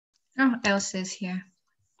Oh, Ailsa is here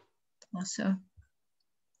also.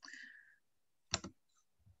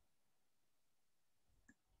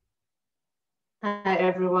 Hi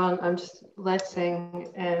everyone, I'm just letting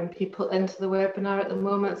people into the webinar at the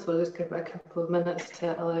moment, so I'll just give it a couple of minutes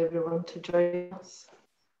to allow everyone to join us.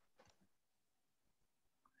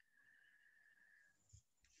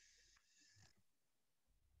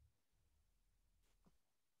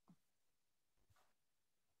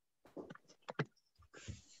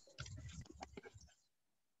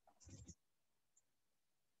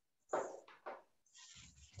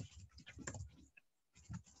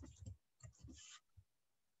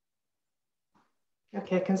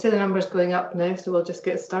 Okay, I can see the numbers going up now, so we'll just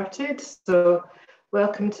get started. So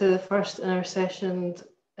welcome to the first in our session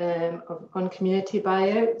on community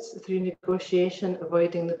buyouts through negotiation,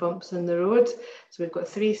 avoiding the bumps in the road. So we've got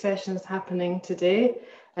 3 sessions happening today.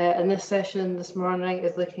 And this session this morning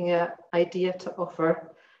is looking at idea to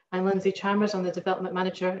offer. I'm Lindsay Chalmers, I'm the Development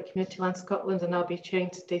Manager at Community Land Scotland, and I'll be chairing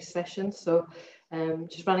today's session. So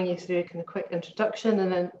just running you through a kind of quick introduction,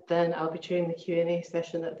 and then I'll be chairing the Q&A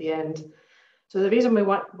session at the end. So the reason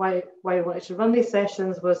why we wanted to run these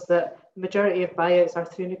sessions was that the majority of buyouts are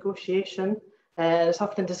through negotiation. It's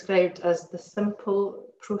often described as the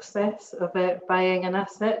simple process of buying an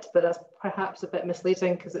asset, but that's perhaps a bit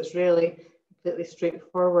misleading because it's really completely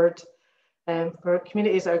straightforward. For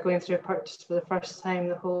communities that are going through a purchase for the first time,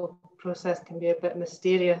 the whole process can be a bit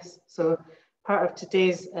mysterious. So part of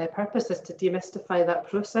today's purpose is to demystify that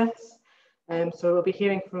process. So we'll be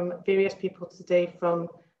hearing from various people today, from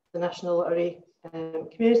the National Lottery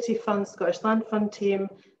Community Fund, Scottish Land Fund team,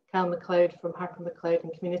 Calum MacLeod from Harper MacLeod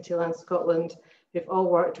and Community Land Scotland, who've all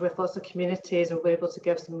worked with lots of communities and were able to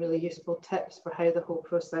give some really useful tips for how the whole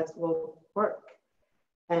process will work.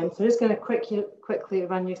 So I'm just going to quickly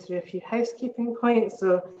run you through a few housekeeping points.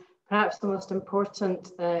 So perhaps the most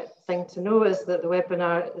important thing to know is that the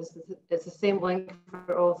webinar is the same link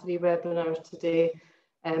for all 3 webinars today.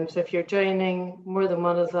 So if you're joining more than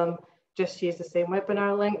one of them, just use the same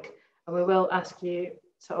webinar link, and we will ask you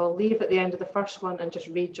to all leave at the end of the first one and just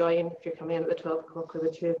rejoin if you're coming in at the 12 o'clock or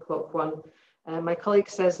the 2 o'clock one. My colleague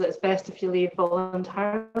says that it's best if you leave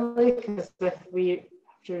voluntarily, because if we have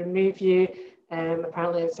to remove you,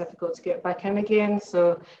 apparently it's difficult to get back in again.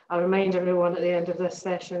 So I'll remind everyone at the end of this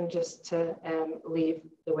session just to leave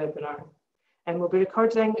the webinar. And we'll be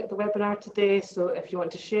recording the webinar today, so if you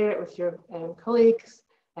want to share it with your colleagues,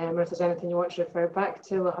 or if there's anything you want to refer back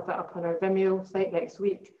to, we'll have that up on our Vimeo site next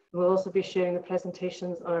week. We'll also be sharing the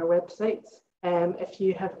presentations on our website. If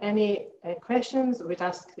you have any questions, we'd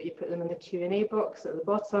ask that you put them in the Q&A box at the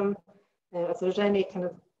bottom. If there's any kind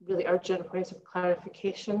of really urgent points of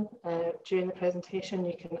clarification during the presentation,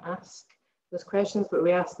 you can ask those questions, but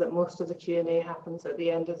we ask that most of the Q&A happens at the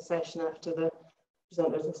end of the session after the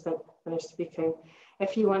presenters have finished speaking.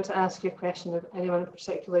 If you want to ask your question of anyone in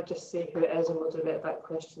particular, just say who it is and we'll direct that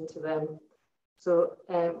question to them. So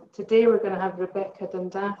today we're going to have Rebekah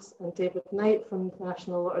Dundas and David Knight from the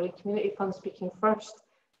National Lottery Community Fund speaking first,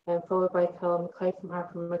 followed by Calum MacLeod from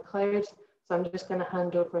Harper MacLeod. So I'm just going to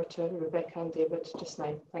hand over to Rebekah and David just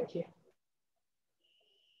now. Thank you.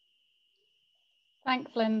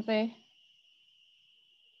 Thanks, Lindsay.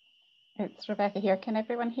 It's Rebekah here. Can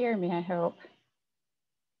everyone hear me, I hope?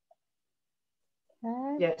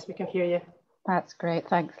 Yes, we can hear you. That's great.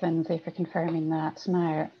 Thanks, Lindsay, for confirming that.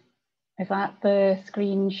 Now, is that the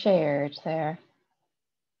screen shared there?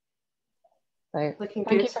 So Looking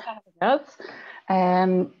thank good. you for having us.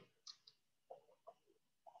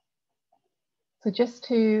 So just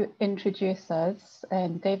to introduce us,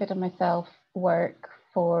 David and myself work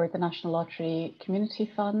for the National Lottery Community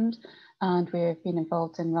Fund, and we've been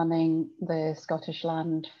involved in running the Scottish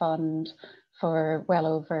Land Fund for well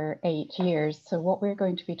over 8 years. So what we're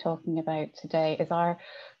going to be talking about today is our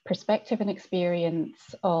perspective and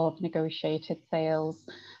experience of negotiated sales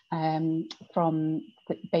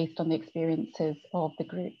based on the experiences of the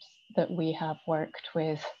groups that we have worked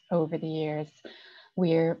with over the years.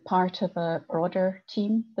 We're part of a broader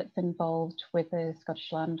team that's involved with the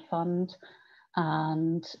Scottish Land Fund,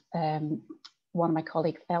 and one of my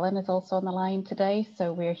colleagues, Ellen, is also on the line today.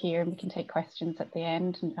 So we're here and we can take questions at the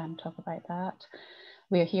end and talk about that.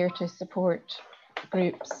 We're here to support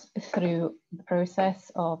groups through the process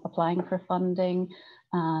of applying for funding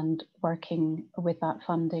and working with that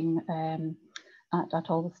funding at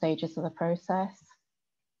all the stages of the process.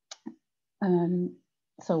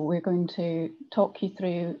 So we're going to talk you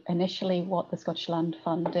through initially what the Scottish Land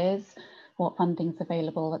Fund is, what funding is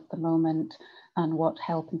available at the moment, and what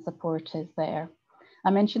help and support is there. I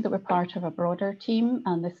mentioned that we're part of a broader team,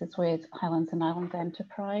 and this is with Highlands and Islands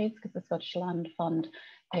Enterprise, because the Scottish Land Fund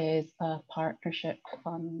is a partnership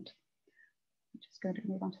fund. I'm just going to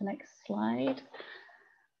move on to the next slide.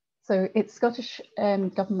 So it's Scottish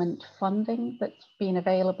government funding that's been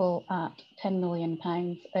available at £10 million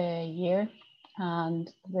a year,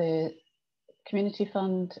 and the Community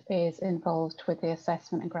Fund is involved with the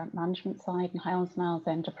assessment and grant management side, and Highlands and Islands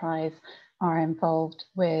Enterprise are involved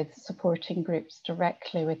with supporting groups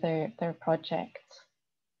directly with their projects.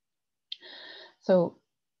 So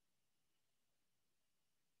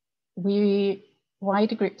why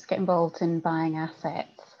do groups get involved in buying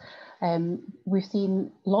assets? We've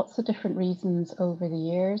seen lots of different reasons over the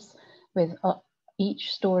years, with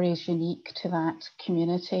each story is unique to that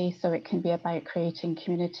community. So it can be about creating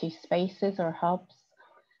community spaces or hubs,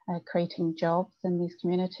 creating jobs in these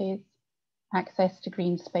communities, access to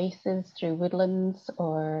green spaces through woodlands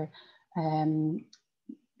or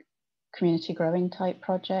community growing type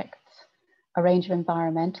projects, a range of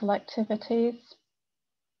environmental activities.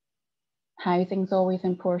 Housing's always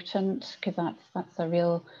important, because that's a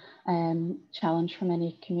real challenge for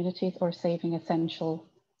many communities, or saving essential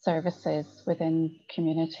services within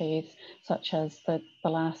communities, such as the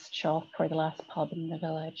last shop or the last pub in the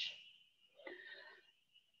village.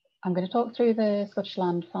 I'm going to talk through the Scottish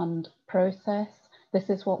Land Fund process. This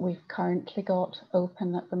is what we've currently got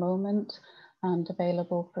open at the moment and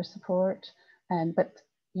available for support. But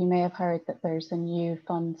you may have heard that there's a new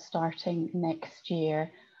fund starting next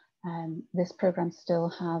year. This programme still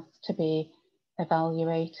has to be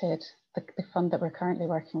evaluated. The fund that we're currently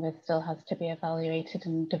working with still has to be evaluated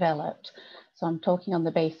and developed. So I'm talking on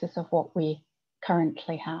the basis of what we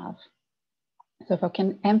currently have. So if I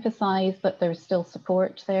can emphasise that there's still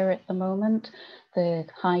support there at the moment, the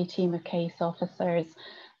high team of case officers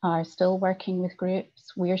are still working with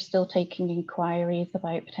groups. We're still taking inquiries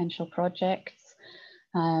about potential projects,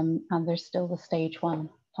 and there's still the stage 1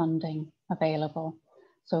 funding available.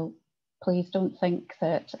 So please don't think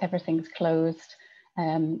that everything's closed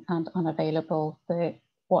and unavailable.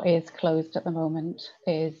 What is closed at the moment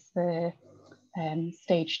is the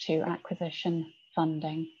stage 2 acquisition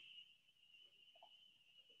funding.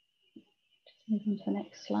 Just move on to the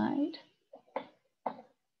next slide.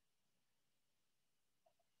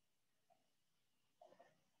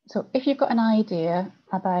 So if you've got an idea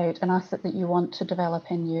about an asset that you want to develop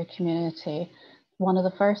in your community, one of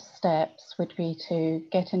the first steps would be to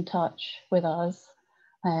get in touch with us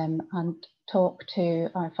and talk to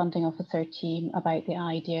our funding officer team about the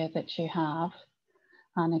idea that you have,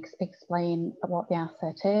 and explain what the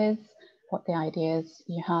asset is, what the ideas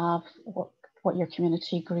you have, what your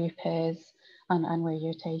community group is, and where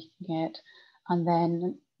you're taking it. And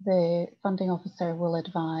then the funding officer will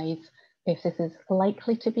advise if this is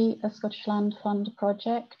likely to be a Scottish Land Fund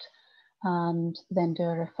project, and then do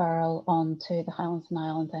a referral on to the Highlands and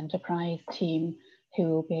Islands Enterprise team, who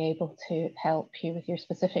will be able to help you with your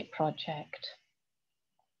specific project.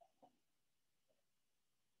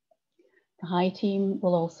 The High team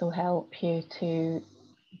will also help you to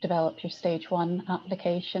develop your stage 1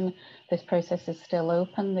 application. This process is still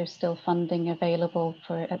open. There's still funding available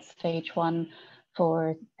at stage 1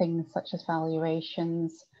 for things such as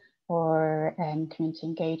valuations, or community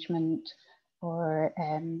engagement, or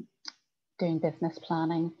doing business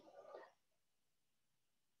planning.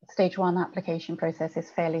 Stage 1 application process is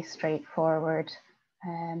fairly straightforward,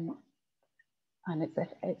 and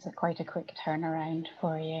it's quite a quick turnaround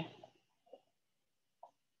for you.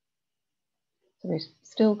 So we've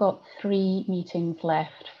still got 3 meetings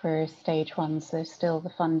left for stage 1, so there's still the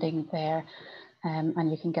funding there, and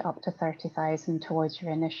you can get up to 30,000 towards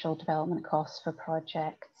your initial development costs for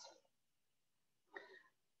projects.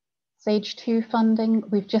 Stage 2 funding,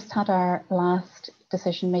 we've just had our last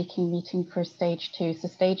decision-making meeting for stage 2. So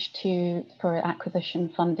stage 2 for acquisition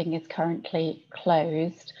funding is currently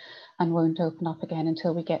closed and won't open up again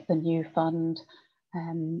until we get the new fund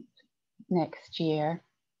next year.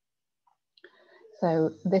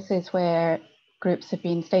 So this is where groups have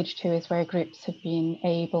been, stage 2 is where groups have been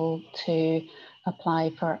able to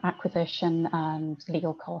apply for acquisition and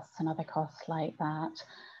legal costs and other costs like that.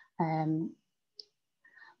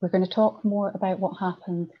 We're going to talk more about what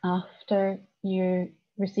happens after you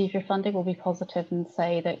receive your funding. We'll be positive and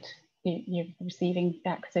say that you're receiving the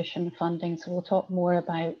acquisition funding. So we'll talk more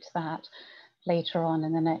about that later on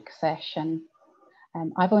in the next session.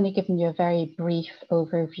 I've only given you a very brief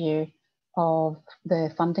overview of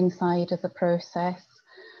the funding side of the process,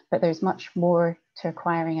 but there's much more to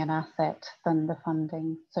acquiring an asset than the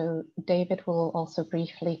funding. So David will also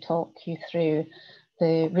briefly talk you through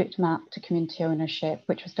the route map to community ownership,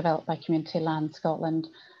 which was developed by Community Land Scotland,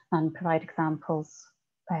 and provide examples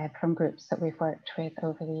from groups that we've worked with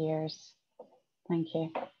over the years. Thank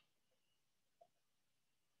you.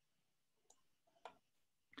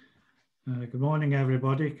 Good morning,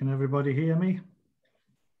 everybody. Can everybody hear me?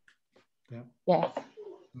 Yeah. Yes.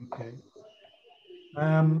 Okay.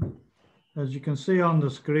 As you can see on the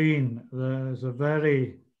screen, there's a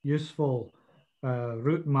very useful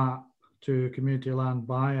route map to community land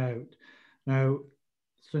buyout. Now,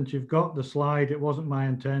 since you've got the slide, it wasn't my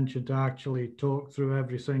intention to actually talk through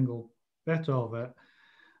every single bit of it,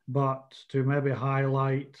 but to maybe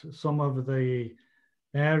highlight some of the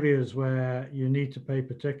areas where you need to pay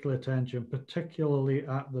particular attention, particularly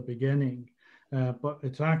at the beginning. But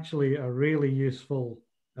it's actually a really useful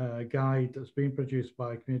guide that's been produced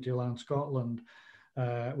by Community Land Scotland,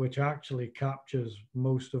 which actually captures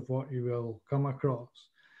most of what you will come across.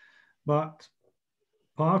 But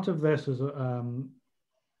part of this is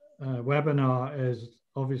webinar is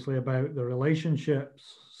obviously about the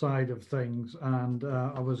relationships side of things, and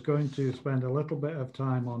I was going to spend a little bit of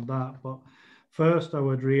time on that, but first I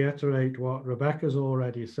would reiterate what Rebekah's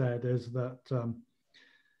already said, is that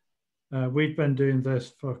we've been doing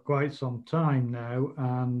this for quite some time now,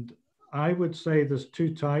 and I would say there's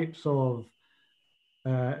two types of,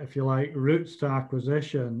 if you like, routes to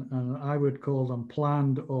acquisition, and I would call them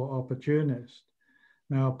planned or opportunist.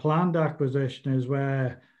 Now, planned acquisition is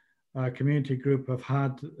where a community group have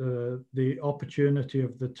had the opportunity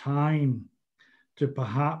of the time to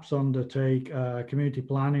perhaps undertake a community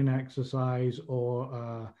planning exercise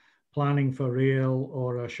or planning for real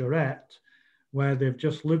or a charrette, where they've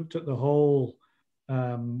just looked at the whole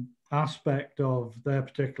aspect of their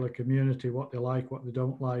particular community, what they like, what they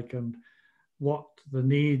don't like, and what the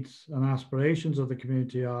needs and aspirations of the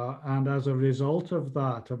community are. And as a result of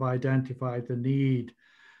that, have identified the need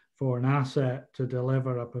for an asset to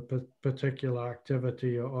deliver a particular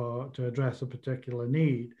activity or to address a particular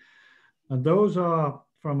need. And those are,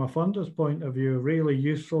 from a funder's point of view, a really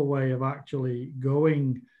useful way of actually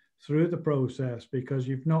going through the process, because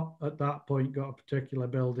you've not at that point got a particular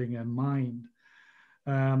building in mind.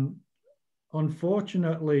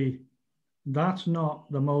 Unfortunately, that's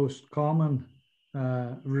not the most common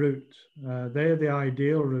route. They're the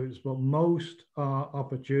ideal routes, but most are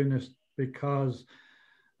opportunist because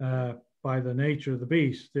by the nature of the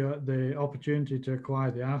beast, the opportunity to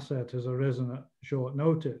acquire the asset has arisen at short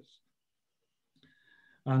notice.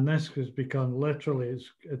 And this has become literally,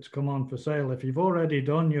 it's come on for sale. If you've already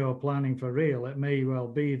done your planning for real, it may well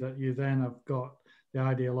be that you then have got the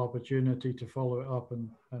ideal opportunity to follow it up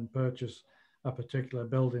and purchase a particular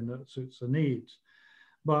building that suits the needs.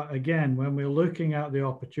 But again, when we're looking at the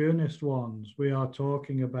opportunist ones, we are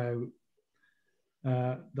talking about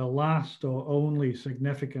the last or only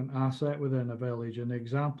significant asset within a village. And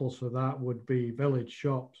examples for that would be village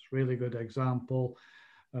shops, really good example.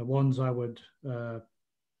 Ones I would,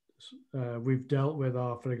 we've dealt with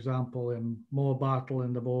are, for example, in Moorbattle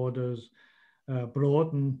in the Borders,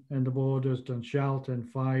 Broughton in the Borders, Dunshaughlin in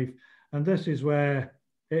Fife. And this is where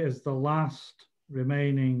it is the last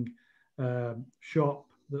remaining shop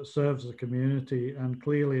that serves the community and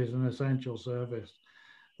clearly is an essential service.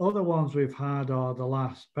 Other ones we've had are the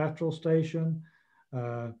last petrol station,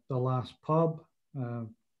 the last pub,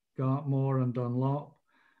 Gartmore and Dunlop.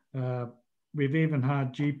 We've even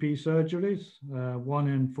had GP surgeries, one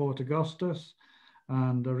in Fort Augustus,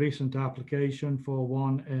 and a recent application for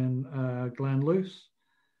one in Glenluce.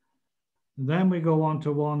 And then we go on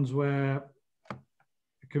to ones where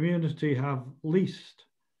the community have leased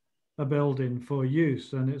a building for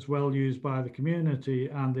use and it's well used by the community,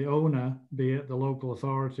 and the owner, be it the local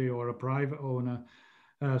authority or a private owner,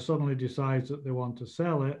 suddenly decides that they want to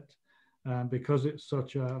sell it. Because it's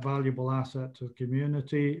such a valuable asset to the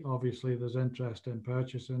community, obviously there's interest in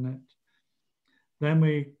purchasing it. Then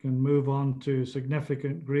we can move on to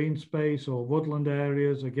significant green space or woodland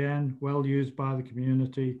areas, again, well used by the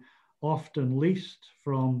community, often leased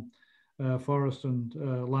from Forest and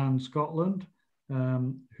Land Scotland,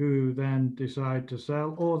 who then decide to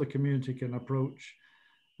sell, or the community can approach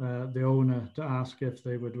the owner to ask if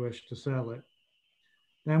they would wish to sell it.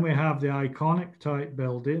 Then we have the iconic type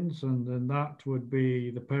buildings, and then that would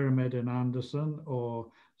be the Pyramid in Anderson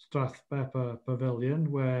or Strathpepper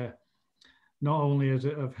Pavilion, where not only is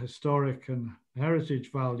it of historic and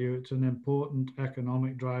heritage value, it's an important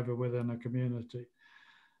economic driver within a community.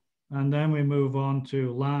 And then we move on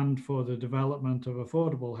to land for the development of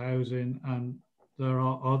affordable housing, and there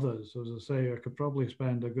are others. As I say, I could probably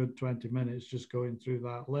spend a good 20 minutes just going through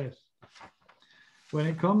that list. When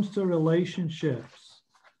it comes to relationships,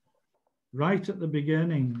 right at the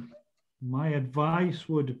beginning, my advice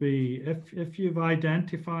would be, if you've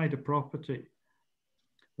identified a property,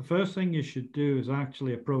 the first thing you should do is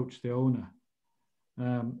actually approach the owner.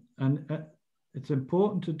 It's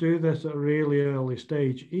important to do this at a really early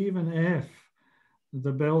stage, even if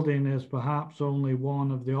the building is perhaps only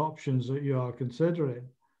one of the options that you are considering.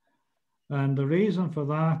 And the reason for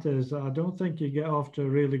that is that I don't think you get off to a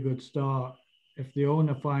really good start if the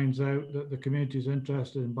owner finds out that the community is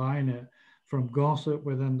interested in buying it from gossip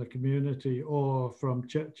within the community or from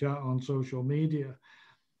chit chat on social media.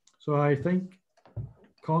 So I think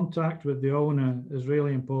contact with the owner is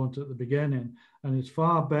really important at the beginning, and it's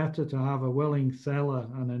far better to have a willing seller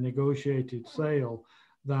and a negotiated sale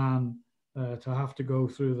than to have to go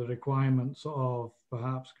through the requirements of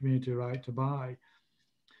perhaps community right to buy.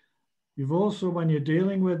 You've also, when you're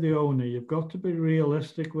dealing with the owner, you've got to be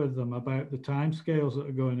realistic with them about the timescales that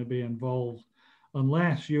are going to be involved.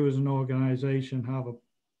 Unless you as an organisation have a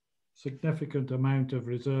significant amount of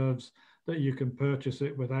reserves that you can purchase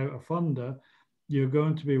it without a funder, you're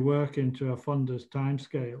going to be working to a funder's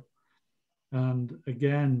timescale. And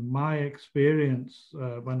again, my experience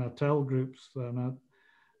when I tell groups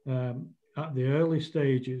at the early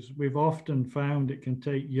stages, we've often found it can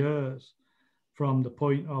take years from the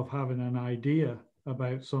point of having an idea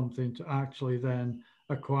about something to actually then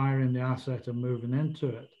acquiring the asset and moving into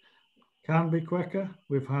it. Can be quicker.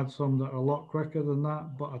 We've had some that are a lot quicker than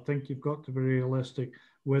that, but I think you've got to be realistic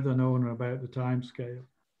with an owner about the timescale.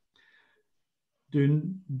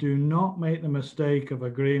 Do not make the mistake of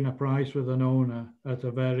agreeing a price with an owner at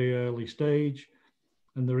a very early stage.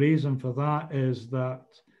 And the reason for that is that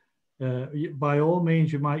by all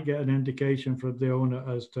means, you might get an indication from the owner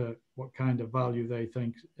as to what kind of value they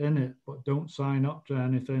think in it, but don't sign up to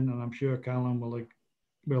anything. And I'm sure Calum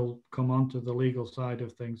will come on to the legal side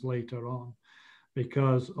of things later on,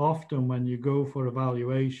 because often when you go for a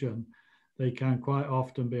valuation, they can quite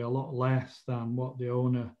often be a lot less than what the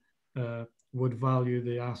owner would value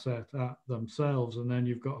the asset at themselves. And then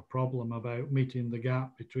you've got a problem about meeting the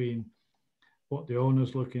gap between what the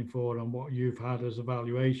owner's looking for and what you've had as a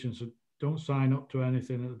valuation. So don't sign up to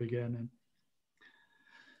anything at the beginning.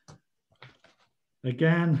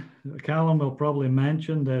 Again, Calum will probably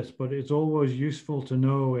mention this, but it's always useful to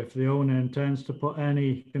know if the owner intends to put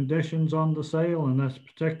any conditions on the sale, and this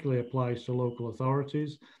particularly applies to local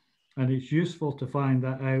authorities. And it's useful to find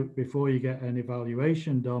that out before you get any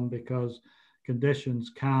valuation done, because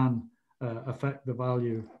conditions can affect the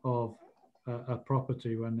value of a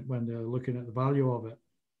property when they're looking at the value of it.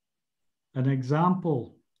 An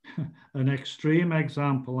example, an extreme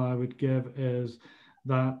example I would give is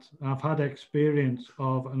that I've had experience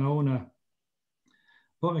of an owner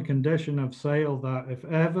putting a condition of sale that if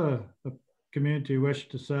ever the community wished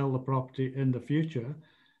to sell the property in the future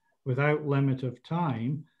without limit of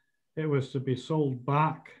time, it was to be sold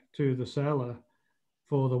back to the seller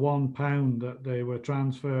for the £1 that they were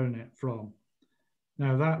transferring it from.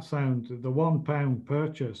 Now that sounds, the £1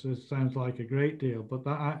 purchase, it sounds like a great deal, but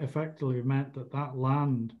that effectively meant that that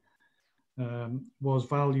land was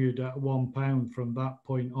valued at £1 from that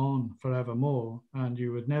point on forevermore, and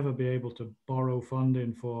you would never be able to borrow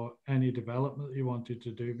funding for any development that you wanted to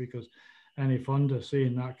do, because any funder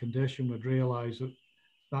seeing that condition would realise that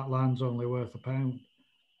that land's only worth £1.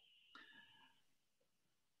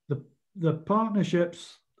 The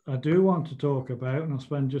partnerships I do want to talk about, and I'll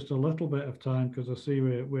spend just a little bit of time because I see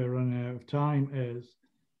we're running out of time, is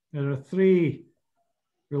there are 3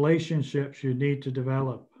 relationships you need to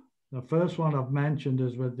develop. The first one I've mentioned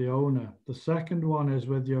is with the owner. The second one is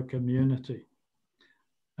with your community.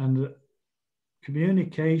 And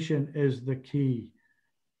communication is the key.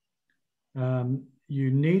 You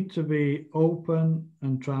need to be open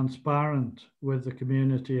and transparent with the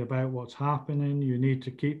community about what's happening. You need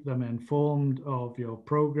to keep them informed of your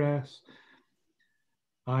progress.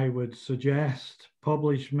 I would suggest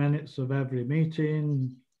publish minutes of every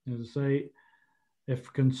meeting. As I say,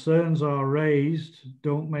 if concerns are raised,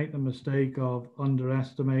 don't make the mistake of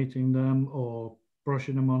underestimating them or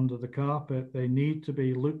brushing them under the carpet. They need to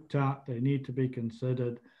be looked at, they need to be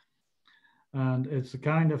considered. And it's the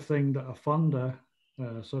kind of thing that a funder,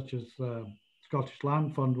 such as Scottish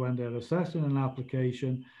Land Fund, when they're assessing an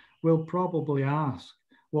application, will probably ask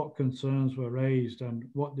what concerns were raised and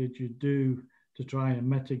what did you do to try and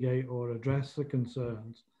mitigate or address the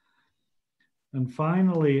concerns. And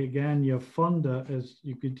finally, again, your funder is,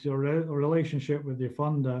 you could, your relationship with your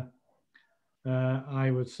funder, I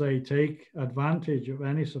would say take advantage of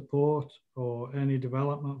any support or any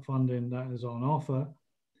development funding that is on offer.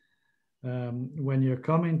 when you're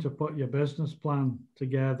coming to put your business plan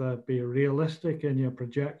together, be realistic in your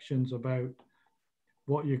projections about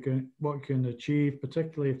what you can achieve,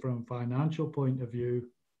 particularly from a financial point of view,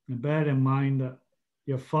 and bear in mind that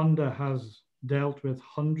your funder has dealt with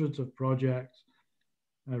hundreds of projects,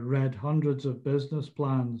 read hundreds of business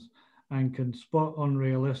plans, and can spot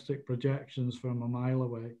unrealistic projections from a mile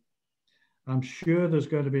away. I'm sure there's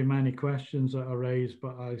going to be many questions that are raised,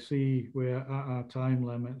 but I see we're at our time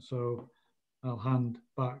limit, so I'll hand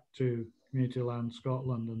back to Community Land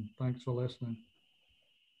Scotland, and thanks for listening.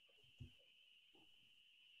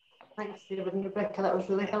 Thanks, David and Rebekah, that was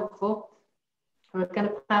really helpful. We're going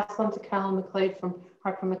to pass on to Calum MacLeod from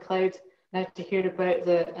Harper MacLeod now to hear about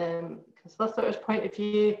the solicitor's point of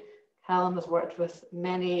view. Calum has worked with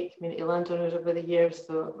many community landowners over the years,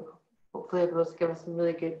 so hopefully he'll be able to give us some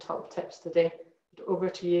really good top tips today. Over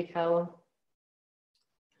to you, Calum.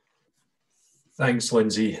 Thanks,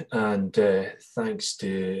 Lindsay, and thanks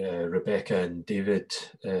to Rebekah and David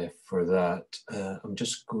for that. I'm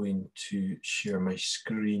just going to share my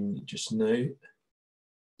screen just now.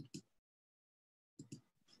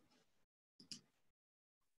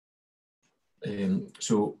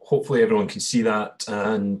 So hopefully everyone can see that,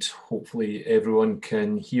 and hopefully everyone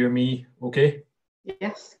can hear me okay?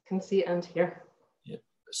 Yes, can see and hear. Yeah.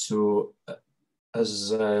 So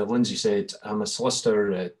as Lindsay said, I'm a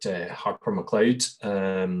solicitor at Harper MacLeod,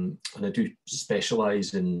 and I do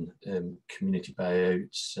specialise in community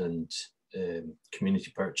buyouts and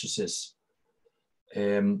community purchases.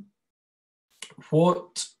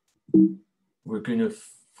 What we're going to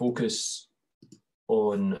focus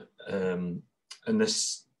on in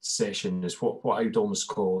this session is what I would almost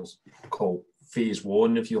call phase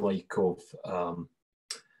one, if you like,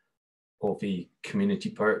 of a community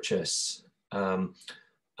purchase.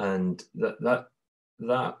 And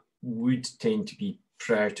that would tend to be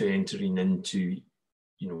prior to entering into,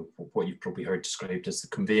 you know, what you've probably heard described as the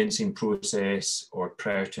conveyancing process, or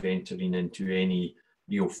prior to entering into any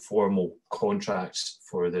real formal contracts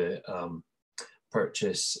for the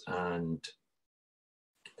purchase and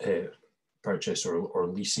purchase or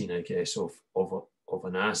leasing, I guess, of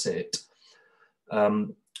an asset.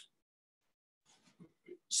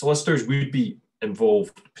 Solicitors would be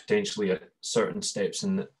involved potentially at certain steps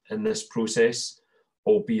in this process,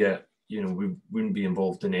 albeit, you know, we wouldn't be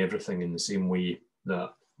involved in everything in the same way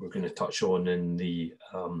that we're going to touch on in the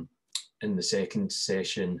second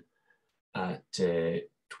session at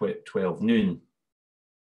 12 noon.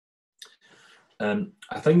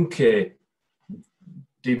 I think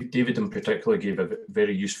David in particular gave a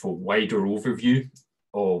very useful wider overview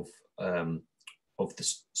of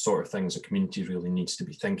the sort of things a community really needs to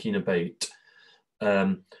be thinking about.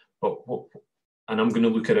 And I'm going to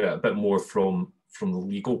look at it a bit more from the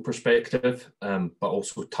legal perspective, but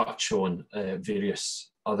also touch on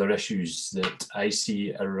various other issues that I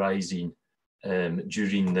see arising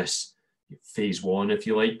during this phase one, if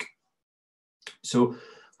you like. So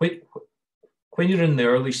when you're in the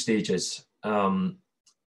early stages,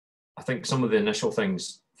 I think some of the initial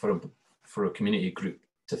things for a community group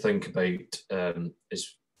to think about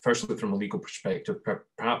is, firstly, from a legal perspective,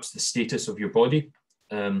 perhaps the status of your body.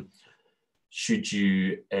 Should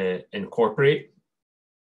you incorporate?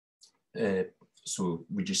 So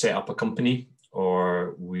would you set up a company,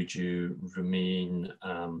 or would you remain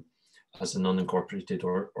as an unincorporated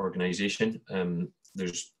organisation?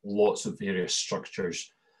 There's lots of various structures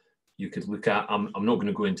you could look at. I'm not going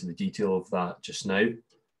to go into the detail of that just now,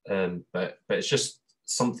 but it's just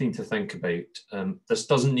something to think about. This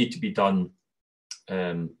doesn't need to be done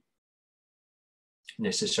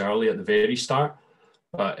necessarily at the very start,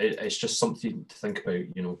 but it's just something to think about,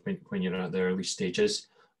 you know, when you're at the early stages.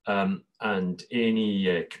 And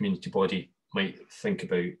any community body might think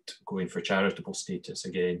about going for charitable status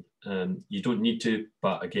again. You don't need to,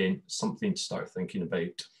 but again, something to start thinking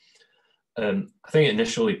about. I think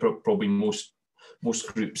initially, probably most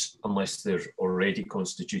groups, unless they're already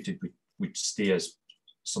constituted, would stay as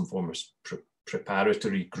some form of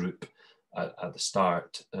preparatory group at the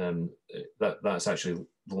start. That's actually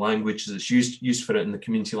the language that's used for it in the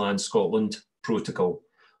Community Land Scotland protocol,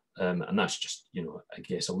 and that's just, you know, I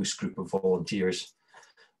guess a loose group of volunteers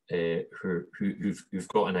who've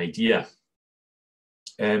got an idea.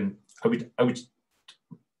 I would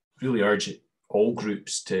really urge all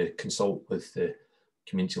groups to consult with the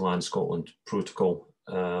Community Land Scotland protocol.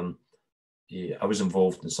 I was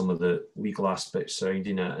involved in some of the legal aspects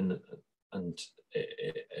surrounding it, and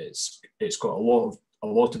it's got a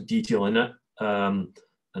lot of detail in it, and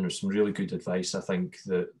there's some really good advice. I think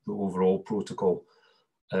the overall protocol,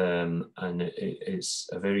 and it's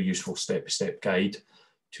a very useful step-by-step guide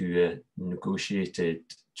to a negotiated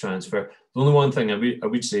transfer. The only one thing I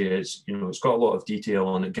would say is, you know, it's got a lot of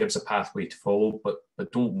detail and it gives a pathway to follow, but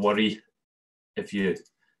don't worry if you're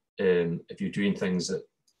doing things at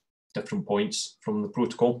different points from the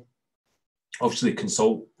protocol. Obviously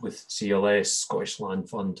consult with CLS, Scottish Land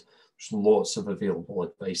Fund. There's lots of available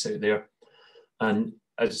advice out there. And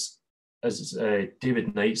as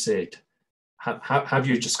David Knight said, have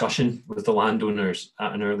your discussion with the landowners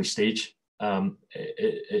at an early stage.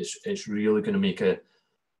 It's really going to make a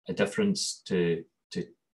difference to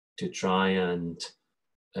try and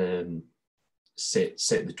set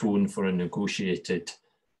the tone for a negotiated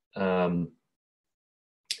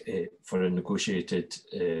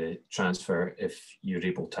transfer if you're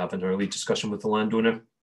able to have an early discussion with the landowner.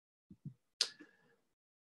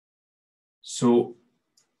 So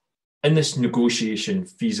in this negotiation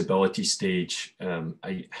feasibility stage, in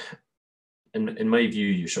my view,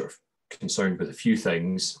 you're sort of concerned with a few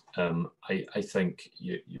things. I think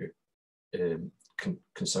you're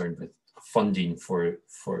concerned with funding for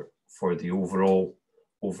the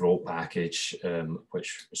overall package,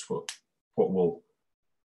 which is what we'll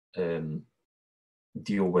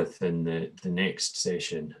deal with in the next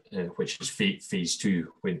session, which is phase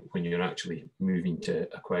 2, when you're actually moving to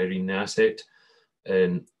acquiring the asset.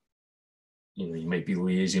 You know, you might be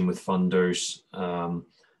liaising with funders,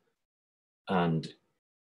 and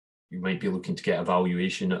you might be looking to get a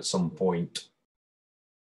valuation at some point.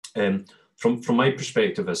 From my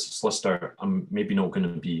perspective as a solicitor, I'm maybe not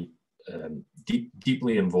going to be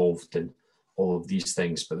deeply involved in all of these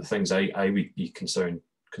things, but the things I would be concerned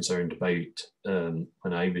about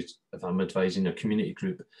if I'm advising a community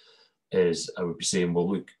group is I would be saying, well,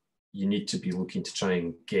 look, you need to be looking to try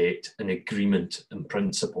and get an agreement in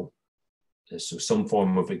principle. So some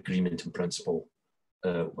form of agreement in principle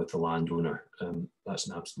with the landowner. That's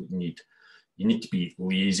an absolute need. You need to be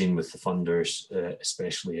liaising with the funders,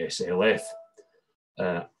 especially SLF.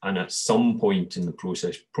 And at some point in the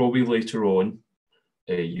process, probably later on,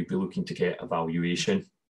 you'll be looking to get a valuation.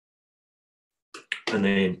 And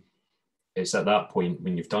then it's at that point,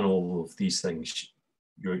 when you've done all of these things,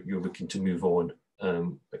 you're looking to move on.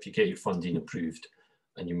 If you get your funding approved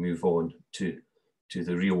and you move on to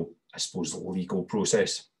the real, I suppose, legal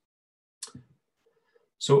process.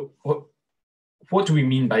 So what do we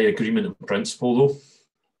mean by agreement in principle, though?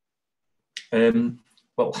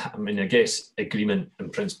 Well, I mean, I guess agreement in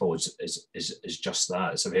principle is just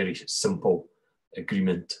that. It's a very simple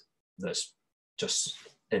agreement that's just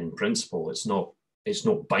in principle. It's not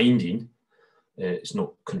binding. It's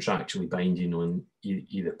not contractually binding on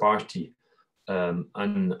either party.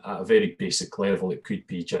 And at a very basic level, it could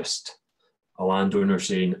be just a landowner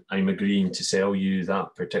saying, I'm agreeing to sell you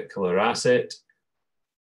that particular asset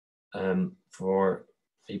for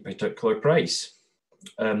a particular price.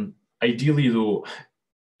 Ideally, though,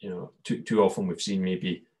 you know, too often we've seen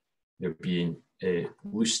maybe there being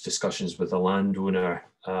loose discussions with the landowner,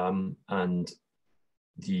 and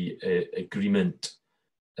the agreement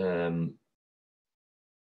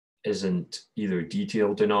isn't either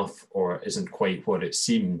detailed enough or isn't quite what it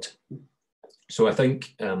seemed. So I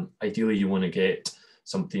think ideally you want to get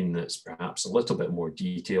something that's perhaps a little bit more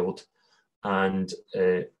detailed, and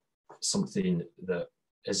something that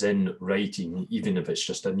is in writing, even if it's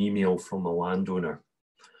just an email from a landowner.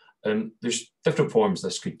 There's different forms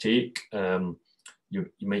this could take. You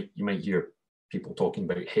might hear people talking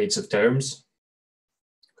about heads of terms.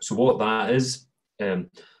 So what that is, again,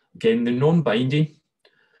 they're non-binding,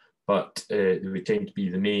 but they would tend to be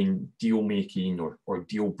the main deal-making or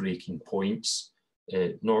deal-breaking points.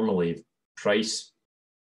 Normally price,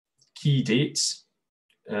 key dates.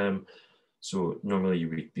 So normally you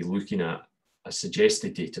would be looking at a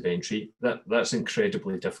suggested date of entry. That's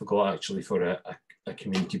incredibly difficult actually for a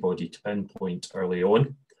community body to pinpoint early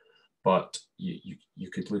on, but you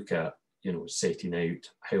could look at, you know, setting out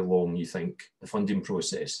how long you think the funding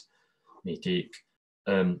process may take.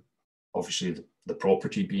 Obviously the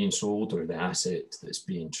property being sold or the asset that's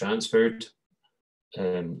being transferred,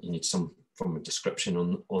 you need some form of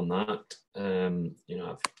description on that. You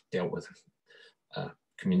know, I've dealt with a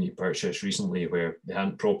community purchase recently where they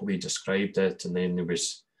hadn't properly described it, and then there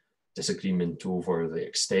was disagreement over the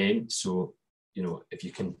extent. So, you know, if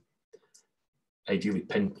you can ideally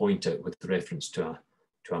pinpoint it with reference to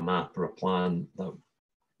a map or a plan,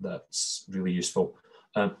 that's really useful.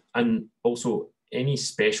 And also any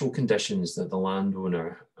special conditions that the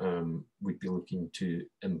landowner would be looking to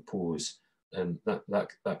impose,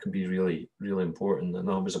 that can be really, really important. And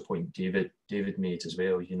that was a point David made as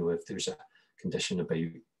well. You know, if there's a condition about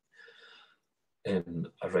a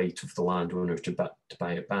right of the landowner to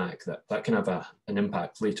buy it back, that can have an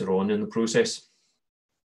impact later on in the process.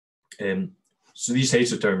 So these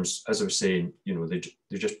heads of terms, as I was saying, you know,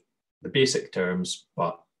 they're just the basic terms,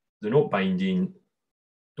 but they're not binding,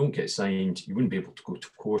 don't get signed. You wouldn't be able to go to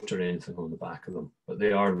court or anything on the back of them, but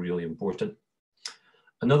they are really important.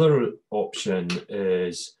 Another option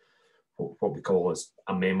is what we call as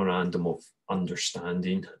a memorandum of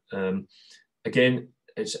understanding. Again,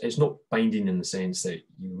 it's not binding in the sense that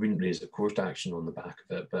you wouldn't raise a court action on the back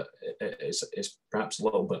of it, but it's perhaps a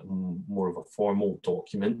little bit more of a formal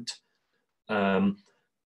document. And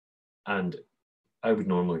I would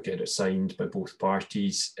normally get it signed by both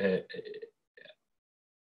parties. It's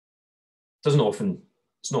not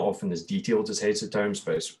often as detailed as heads of terms,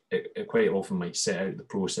 but it quite often might set out the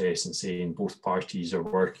process and saying both parties are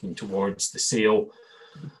working towards the sale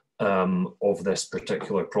of this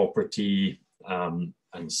particular property,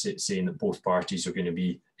 and saying that both parties are going to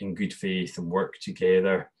be in good faith and work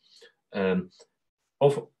together.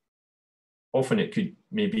 Often it could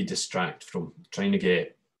maybe distract from trying to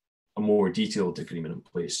get a more detailed agreement in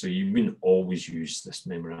place. So you wouldn't always use this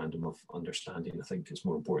memorandum of understanding. I think it's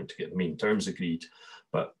more important to get the main terms agreed,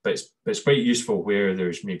 but it's quite useful where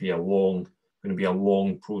there's maybe going to be a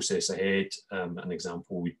long process ahead. An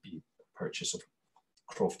example would be purchase of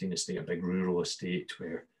Crofting estate, a big rural estate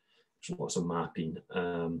where there's lots of mapping,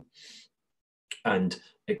 and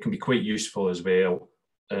it can be quite useful as well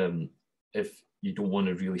if you don't want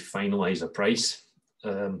to really finalise a price,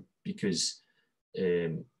 because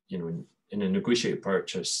you know, in a negotiated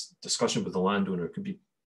purchase, discussion with the landowner could be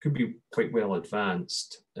quite well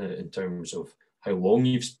advanced in terms of how long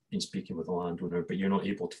you've been speaking with the landowner, but you're not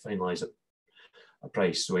able to finalise a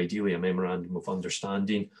price. So ideally, a memorandum of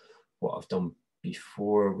understanding. What I've done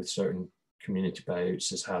before with certain community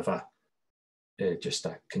buyouts is have just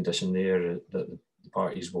a condition there that the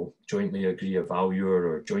parties will jointly agree a valuer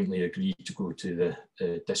or jointly agree to go to the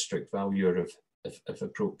district valuer if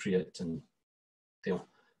appropriate, and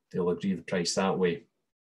they'll agree the price that way.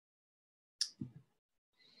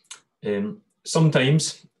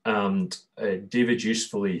 Sometimes, and David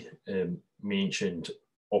usefully mentioned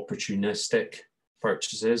opportunistic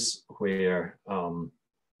purchases where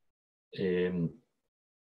you're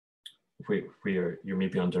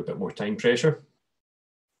maybe under a bit more time pressure.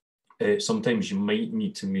 Sometimes you might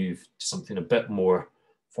need to move to something a bit more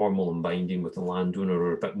formal and binding with the landowner,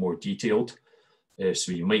 or a bit more detailed.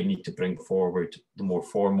 So you might need to bring forward the more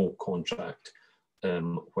formal contract,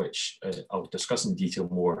 which I'll discuss in detail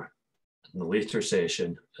more in the later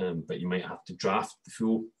session, but you might have to draft the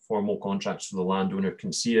full formal contract so the landowner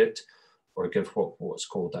can see it, or give what's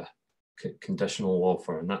called a conditional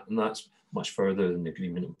offer, and that's much further than the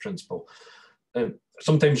agreement in principle.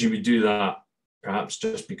 Sometimes you would do that perhaps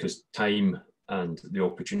just because time and the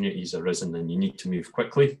opportunities arisen and you need to move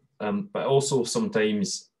quickly, but also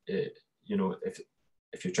sometimes you know,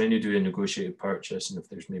 if you're trying to do a negotiated purchase and if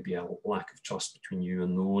there's maybe a lack of trust between you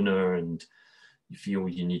and the owner and you feel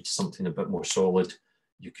you need something a bit more solid,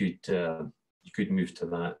 you could move to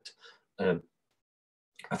that.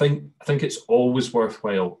 I think it's always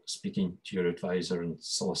worthwhile speaking to your advisor and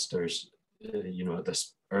solicitors, you know, at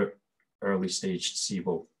this early stage to see,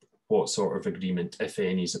 well, what sort of agreement, if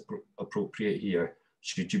any, is appropriate here.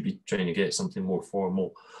 Should you be trying to get something more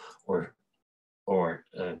formal, or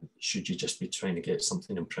should you just be trying to get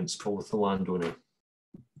something in principle with the landowner?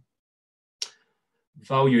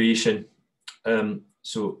 Valuation.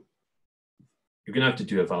 So you're going to have to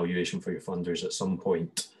do a valuation for your funders at some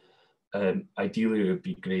point. Ideally, it would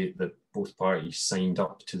be great that both parties signed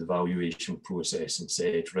up to the valuation process and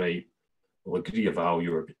said, right, we'll agree a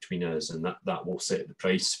valuer between us, and that will set the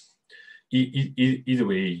price. Either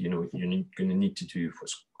way, you know, you're going to need to do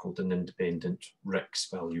what's called an independent RICS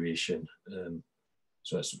valuation.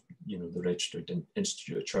 So that's, you know, the Registered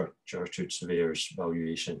Institute of Chartered Surveyors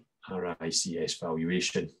valuation, RICS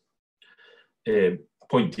valuation. A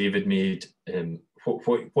point David made,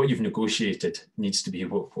 what you've negotiated needs to be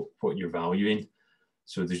what you're valuing.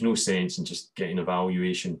 So there's no sense in just getting a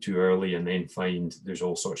valuation too early and then find there's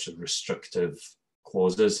all sorts of restrictive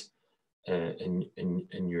clauses in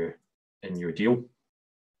your deal.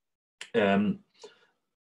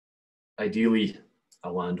 Ideally,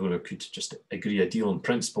 a landowner could just agree a deal in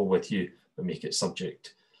principle with you, but make it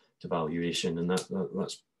subject to valuation, and that's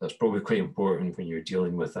probably quite important when you're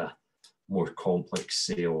dealing with a more complex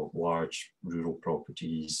sale of large rural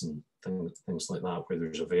properties and things like that, where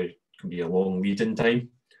there's can be a long lead-in time.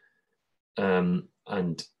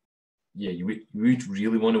 And yeah, you would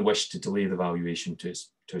really want to wish to delay the valuation to as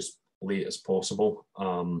late as possible,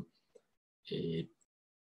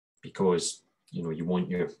 because you know, you want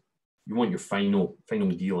your final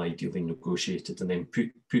deal ideally negotiated, and then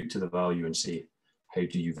put to the value and say, how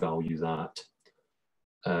do you value that?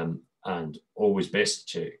 And always best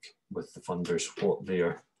check with the funders what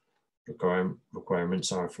their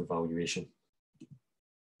requirements are for valuation.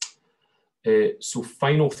 So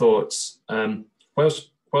final thoughts.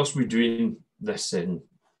 Whilst we're doing this in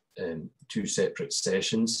 2 separate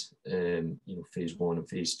sessions, you know, phase 1 and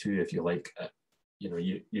phase 2, if you like, you know,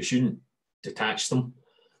 you shouldn't detach them.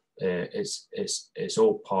 It's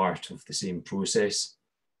all part of the same process,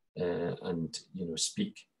 and you know,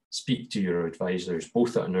 speak to your advisors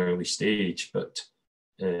both at an early stage, but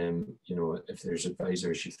you know, if there's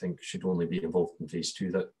advisors you think should only be involved in phase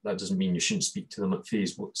 2, that doesn't mean you shouldn't speak to them at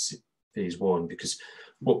phase 1, because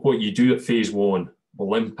what you do at phase 1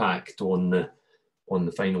 will impact on the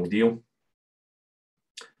final deal.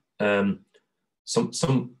 Some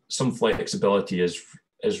flexibility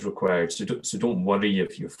is required, so don't worry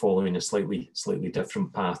if you're following a slightly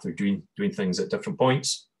different path or doing things at different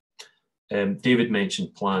points. David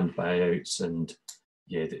mentioned planned buyouts, and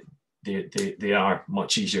yeah, they are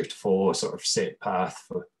much easier to follow a sort of set path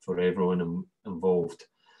for everyone involved.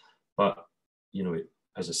 But you know,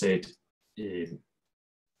 as I said,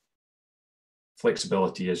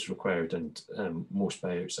 flexibility is required, and most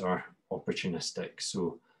buyouts are opportunistic.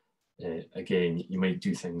 So again, you might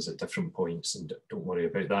do things at different points, and don't worry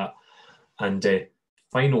about that. And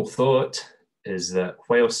final thought is that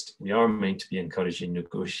whilst we are meant to be encouraging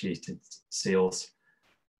negotiated sales,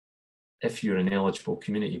 if you're an eligible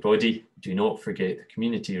community body, do not forget the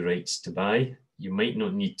community rights to buy. You might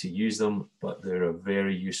not need to use them, but they're a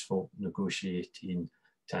very useful negotiating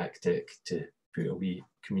tactic to put a wee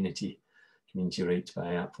community right to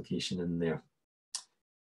buy application in there.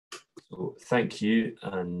 So thank you,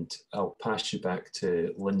 and I'll pass you back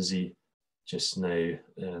to Lindsay just now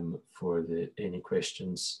for any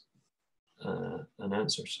questions and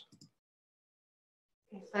answers.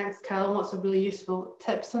 Thanks, Calum. Lots of really useful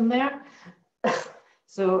tips in there.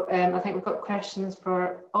 So I think we've got questions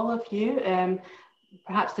for all of you.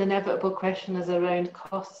 Perhaps the inevitable question is around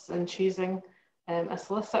costs and choosing a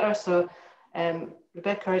solicitor. So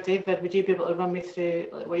Rebekah or David, would you be able to run me through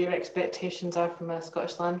what your expectations are from a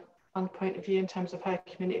Scottish Land Fund point of view in terms of how a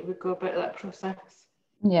community would go about that process?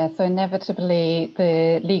 Yeah, so inevitably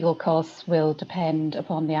the legal costs will depend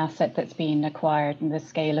upon the asset that's being acquired and the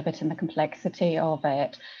scale of it and the complexity of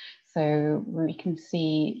it. So we can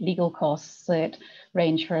see legal costs that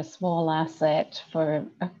range for a small asset for,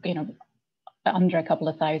 you know, under a couple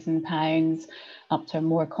of £1,000 up to a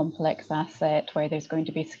more complex asset where there's going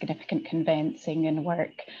to be significant conveyancing and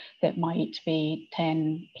work that might be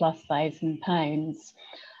 £10,000+.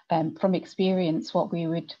 From experience, what we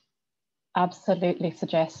would absolutely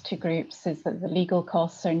suggest to groups is that the legal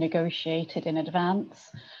costs are negotiated in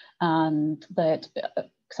advance, and that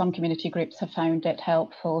some community groups have found it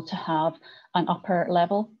helpful to have an upper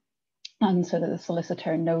level, and so that the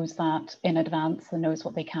solicitor knows that in advance and knows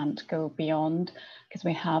what they can't go beyond, because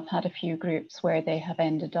we have had a few groups where they have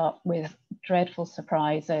ended up with dreadful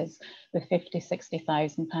surprises with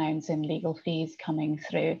 £50,000–£60,000 in legal fees coming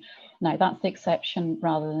through. Now that's the exception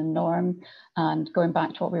rather than norm. And going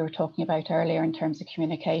back to what we were talking about earlier in terms of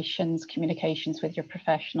communications with your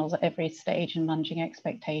professionals at every stage and managing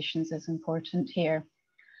expectations is important here.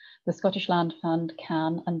 The Scottish Land Fund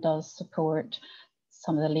can and does support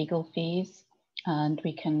some of the legal fees, and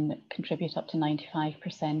we can contribute up to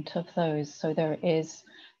 95% of those. So there is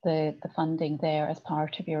the funding there as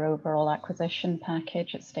part of your overall acquisition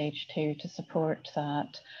package at stage 2 to support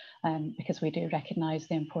that, because we do recognise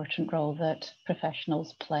the important role that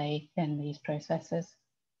professionals play in these processes.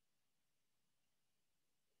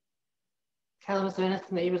 Calum, is there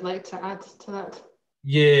anything that you would like to add to that?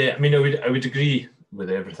 Yeah, I mean, I would agree with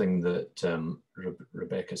everything that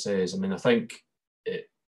Rebekah says. I mean, I think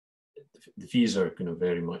the fees are going to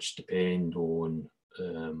very much depend on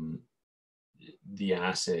the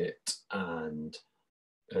asset and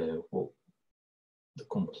what the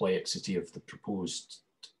complexity of the proposed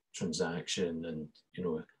transaction, and you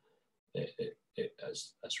know,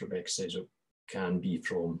 as Rebekah says, it can be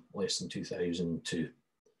from less than 2,000 to,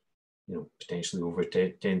 you know, potentially over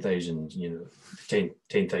 10,000. You know,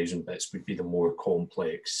 10,000 bits would be the more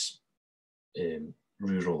complex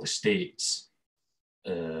rural estates,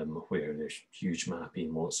 where there's huge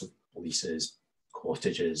mapping, lots of leases,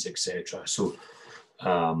 cottages, etc. So,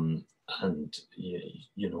 and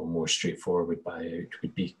you know, more straightforward buyout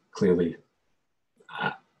would be clearly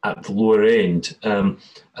at the lower end.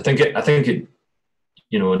 I think it,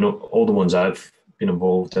 you know, all the ones I've been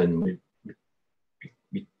involved in,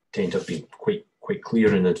 we tend to have been quite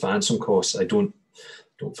clear in advance on costs, I don't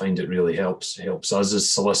find it really helps us as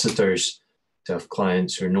solicitors to have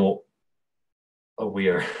clients who are not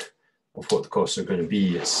aware of what the costs are going to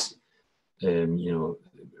be. It's you know,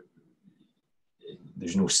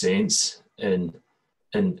 there's no sense in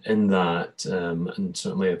that, and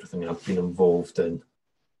certainly everything I've been involved in,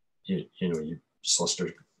 you know,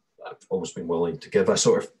 solicitors have always been willing to give a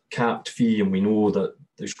sort of capped fee, and we know that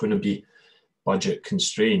there's going to be budget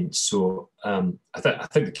constraints. So I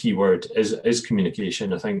think the key word is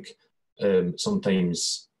communication. I think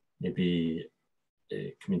sometimes maybe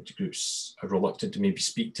community groups are reluctant to maybe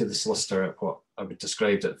speak to the solicitor at what I would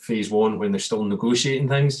describe at phase one, when they're still negotiating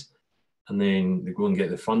things, and then they go and get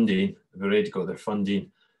their funding. They've already got their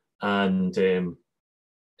funding, and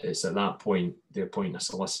it's at that point they appoint a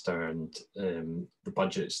solicitor, and the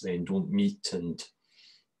budgets then don't meet, and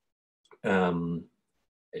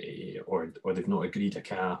or they've not agreed a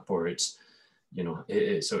cap, or it's, you know,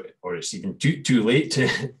 or it's even too late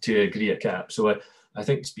to agree a cap. So I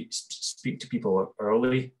think speak to people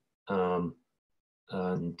early, and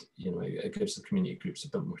you know, it gives the community groups a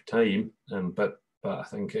bit more time, but I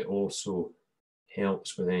think it also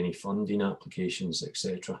helps with any funding applications,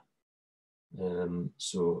 etc.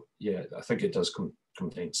 So yeah, I think it does come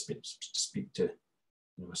down to speak to,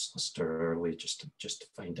 you know, a solicitor early, just to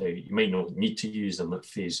find out. You might not need to use them at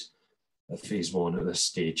phase one at this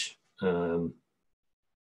stage,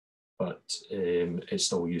 but it's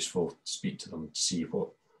still useful to speak to them to see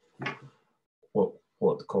what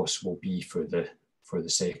the costs will be for the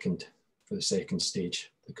second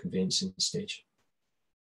stage, the conveyancing stage.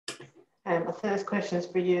 I think this question is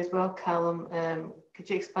for you as well, Calum. Could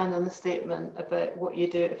you expand on the statement about what you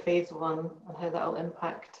do at phase one and how that will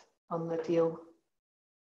impact on the deal?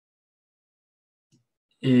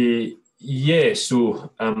 Yeah,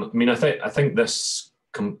 so I mean, I think this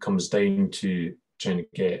comes down to trying to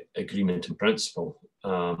get agreement in principle,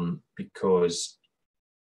 because,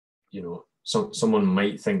 you know, someone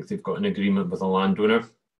might think they've got an agreement with a landowner,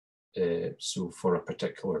 so for a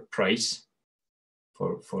particular price,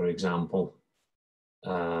 for example,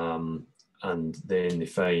 and then they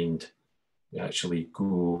find they actually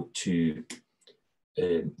go to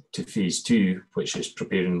phase two, which is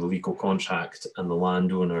preparing the legal contract, and the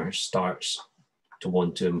landowner starts to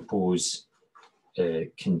want to impose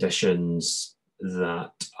conditions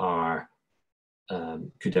that are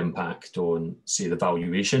could impact on, say, the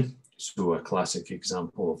valuation. So a classic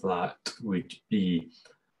example of that would be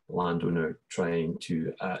the landowner trying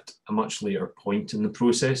to, at a much later point in the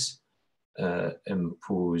process,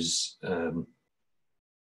 impose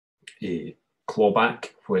a clawback,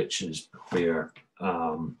 which is where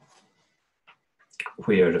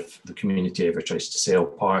if the community ever tries to sell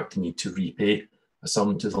part, they need to repay a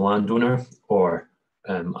sum to the landowner. Or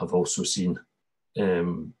I've also seen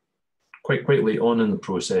quite late on in the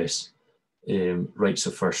process, rights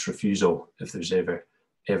of first refusal if there's ever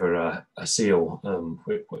a sale,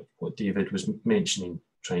 what David was mentioning,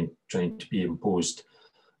 trying to be imposed.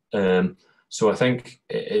 So I think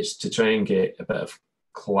it's to try and get a bit of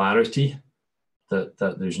clarity that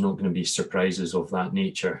there's not going to be surprises of that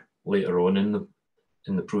nature later on in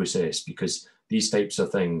the process, because these types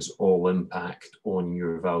of things all impact on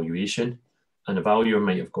your valuation. And a valuer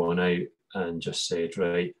might have gone out and just said,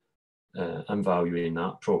 right, I'm valuing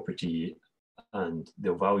that property, and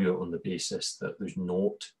they'll value it on the basis that there's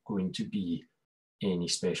not going to be any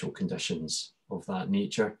special conditions of that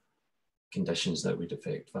nature, conditions that would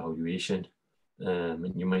affect valuation.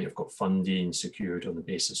 And you might have got funding secured on the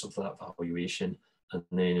basis of that valuation. And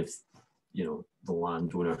then if, you know, the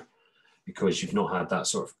landowner, because you've not had that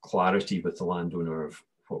sort of clarity with the landowner of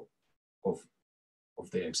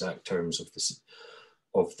the exact terms of the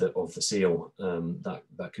sale,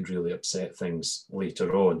 that could really upset things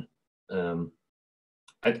later on.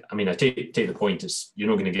 I mean, I take the point is you're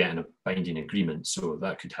not going to get in a binding agreement, so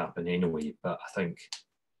that could happen anyway. But I think,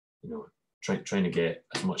 you know, trying to get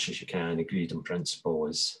as much as you can agreed in principle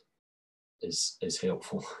is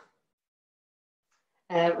helpful.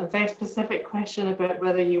 A very specific question about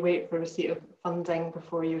whether you wait for receipt of funding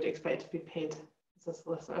before you would expect to be paid as a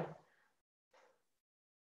solicitor.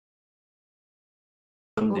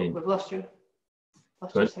 Funding. Oh, we've lost your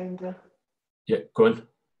sound there. Yeah, go on.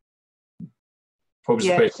 What was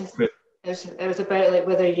the question? It was about like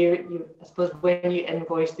whether you I suppose when you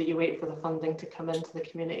invoice that you wait for the funding to come into the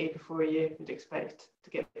community before you would expect to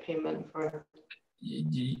get payment for.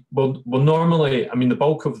 Well, normally, I mean, the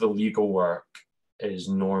bulk of the legal work is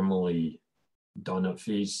normally done at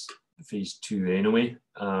phase two anyway.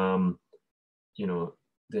 You know,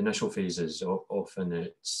 the initial phases often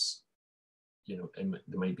it's, you know,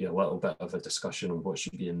 there might be a little bit of a discussion on what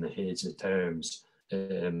should be in the heads of terms.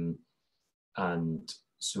 And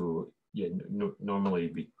so, yeah,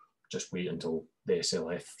 normally we just wait until the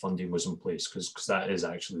SLF funding was in place, because that is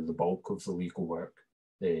actually the bulk of the legal work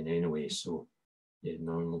then anyway. So yeah,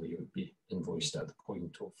 normally it would be invoiced at the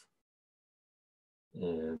point of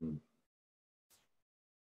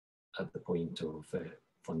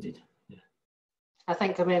funding. Yeah. I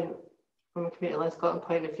think, I mean, from a Community Land Scotland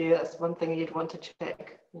point of view, that's one thing you'd want to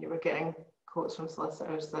check when you were getting quotes from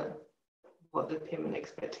solicitors, that what the payment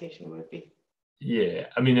expectation would be. Yeah,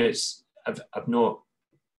 I mean, I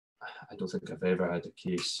don't think I've ever had a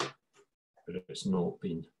case where it's not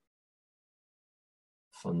been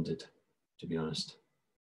funded, to be honest.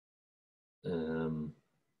 Yeah.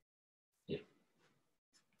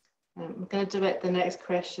 I'm going to direct the next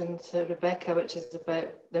question to Rebekah, which is about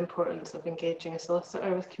the importance of engaging a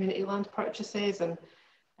solicitor with community land purchases, and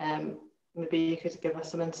maybe you could give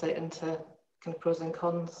us some insight into kind of pros and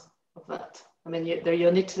cons of that. I mean,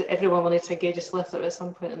 everyone will need to engage a solicitor at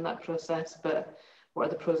some point in that process, but what are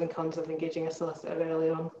the pros and cons of engaging a solicitor early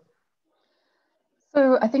on?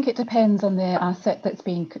 So I think it depends on the asset that's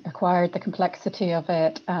being acquired, the complexity of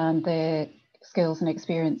it, and the skills and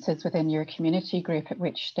experiences within your community group, at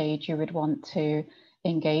which stage you would want to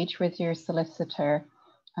engage with your solicitor.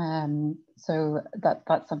 So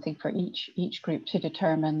that's something for each group to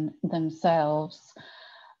determine themselves.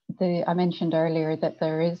 I mentioned earlier that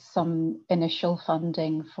there is some initial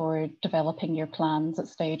funding for developing your plans at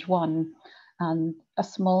stage 1, and a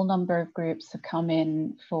small number of groups have come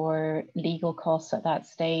in for legal costs at that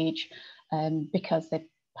stage, because they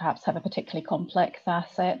perhaps have a particularly complex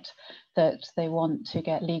asset that they want to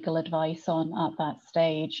get legal advice on at that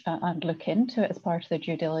stage and look into it as part of the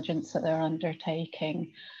due diligence that they're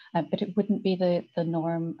undertaking. But it wouldn't be the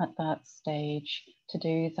norm at that stage to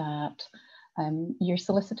do that. Your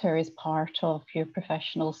solicitor is part of your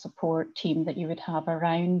professional support team that you would have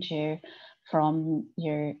around you, from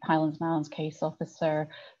your Highlands and Islands case officer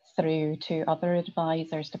through to other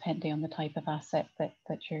advisors, depending on the type of asset that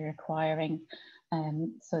you're acquiring.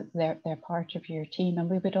 So they're part of your team, and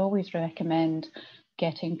we would always recommend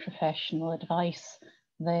getting professional advice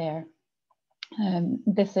there.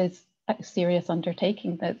 This is a serious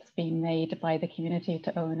undertaking that's being made by the community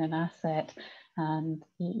to own an asset, and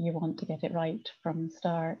you want to get it right from the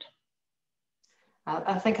start.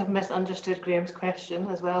 I think I've misunderstood Graham's question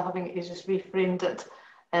as well, having you just reframed it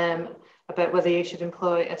about whether you should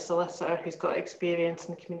employ a solicitor who's got experience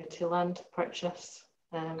in community land purchase.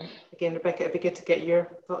 Again, Rebekah, it'd be good to get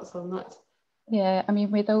your thoughts on that. Yeah, I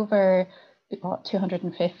mean, with over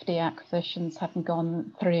 250 acquisitions having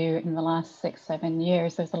gone through in the last 6-7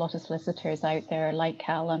 years, there's a lot of solicitors out there like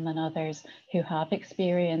Calum and others who have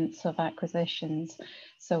experience of acquisitions.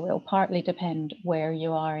 So it'll partly depend where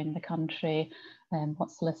you are in the country and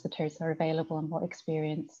what solicitors are available and what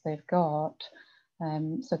experience they've got.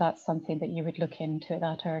 So that's something that you would look into at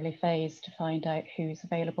that early phase to find out who's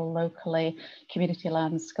available locally. Community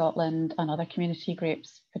Land Scotland and other community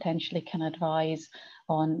groups potentially can advise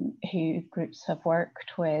on who groups have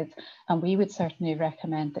worked with. And we would certainly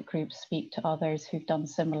recommend that groups speak to others who've done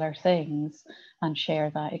similar things and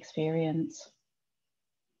share that experience.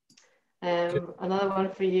 Another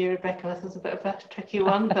one for you, Rebekah. This is a bit of a tricky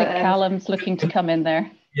one. I think Calum's looking to come in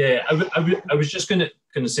there. Yeah, I was just going to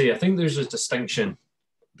say, I think there's a distinction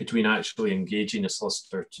between actually engaging a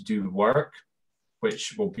solicitor to do work,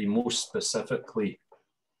 which will be most specifically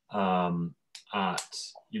at,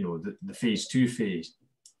 you know, the phase two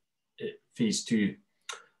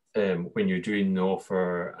when you're doing the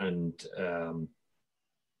offer and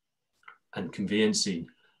conveyancing,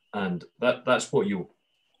 and that's what you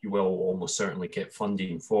will almost certainly get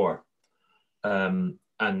funding for.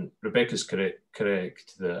 And Rebekah's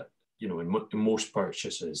correct that, you know, in most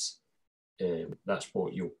purchases, that's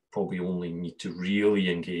what you'll probably only need to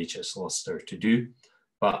really engage a solicitor to do.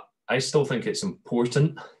 But I still think it's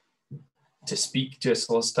important to speak to a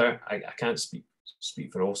solicitor. I can't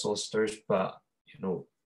speak for all solicitors, but, you know,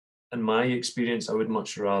 in my experience, I would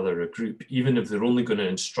much rather a group, even if they're only going to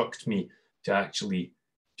instruct me to actually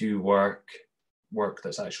do work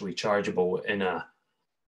that's actually chargeable in a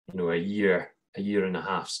year and a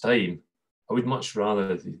half's time. I would much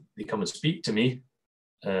rather they come and speak to me.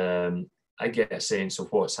 I get a sense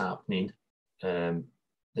of what's happening. The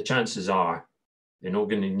chances are they're not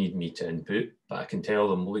going to need me to input, but I can tell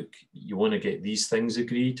them, look, you want to get these things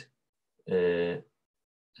agreed. You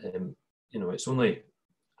know, it's only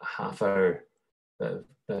a half hour bit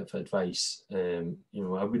of advice. You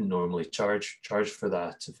know, I wouldn't normally charge for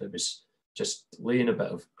that if it was just laying a bit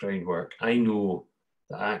of groundwork. I know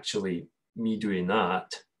that actually me doing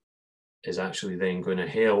that is actually then going to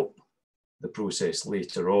help the process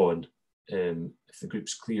later on, if the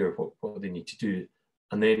group's clear what they need to do.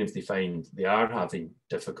 And then if they find they are having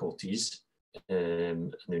difficulties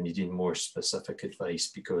and they're needing more specific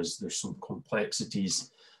advice because there's some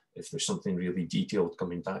complexities, if there's something really detailed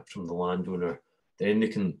coming back from the landowner, then they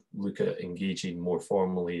can look at engaging more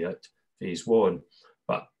formally at phase one.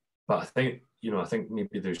 But I think, I think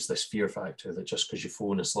maybe there's this fear factor that just because you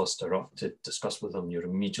phone a solicitor up to discuss with them, you're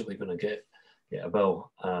immediately going to get a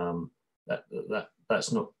bill.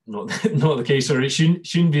 That's not the case, or it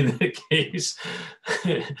shouldn't be the case.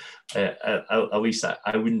 At least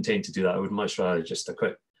I wouldn't tend to do that. I would much rather just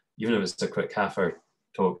even if it's a quick half-hour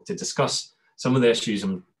talk to discuss some of the issues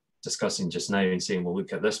I'm discussing just now and saying, well,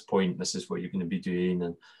 look, at this point, this is what you're going to be doing,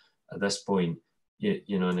 and at this point,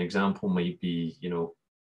 an example might be,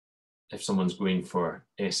 if someone's going for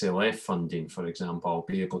SLF funding, for example, I'll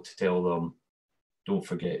be able to tell them, don't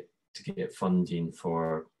forget to get funding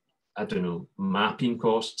for, I don't know, mapping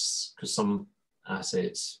costs, because some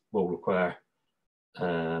assets will require,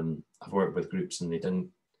 I've worked with groups and they didn't,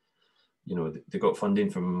 they got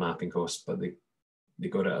funding for mapping costs, but they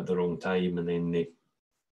got it at the wrong time, and then they,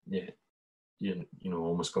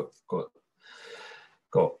 almost got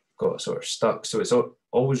sort of stuck. So it's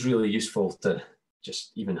always really useful to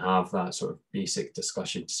just even have that sort of basic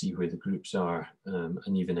discussion to see where the groups are,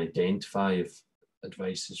 and even identify if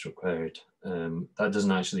advice is required. That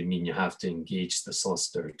doesn't actually mean you have to engage the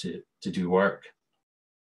solicitor to do work.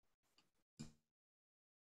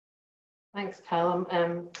 Thanks,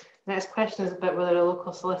 Calum. Next question is about whether a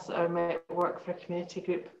local solicitor might work for a community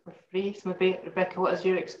group for free. So maybe, Rebekah, what is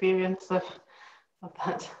your experience of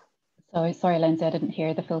that? Sorry, Lindsay, I didn't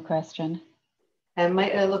hear the full question.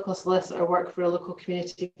 Might a local solicitor work for a local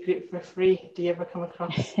community group for free? Do you ever come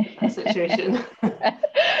across that situation?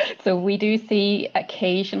 So we do see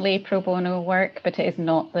occasionally pro bono work, but it is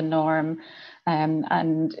not the norm.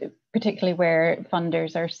 And particularly where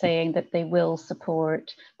funders are saying that they will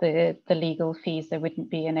support the legal fees, there wouldn't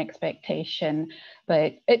be an expectation.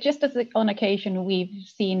 But it just as on occasion, we've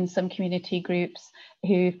seen some community groups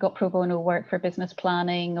who've got pro bono work for business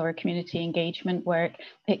planning or community engagement work.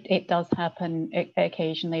 It does happen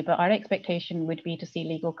occasionally, but our expectation would be to see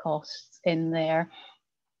legal costs in there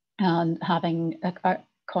and having a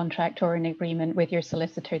contract or an agreement with your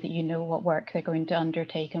solicitor that you know what work they're going to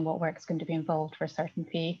undertake and what work's going to be involved for a certain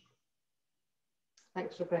fee.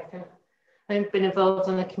 Thanks, Rebekah. I've been involved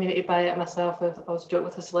in a community buyout myself. I was joking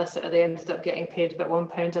with a solicitor, they ended up getting paid about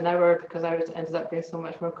 £1 an hour because ours ended up being so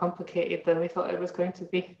much more complicated than we thought it was going to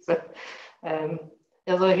be. So,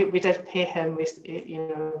 although we did pay him,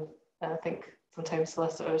 I think sometimes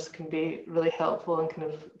solicitors can be really helpful in kind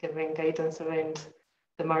of giving guidance around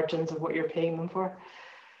the margins of what you're paying them for.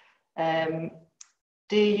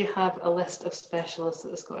 Do you have a list of specialists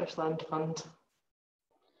at the Scottish Land Fund?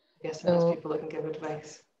 I guess there's people that can give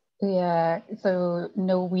advice. Yeah, so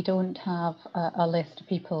no, we don't have a list of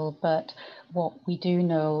people, but what we do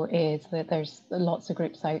know is that there's lots of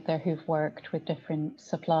groups out there who've worked with different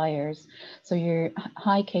suppliers. So your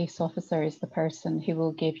high case officer is the person who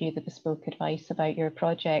will give you the bespoke advice about your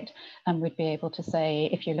project and would be able to say,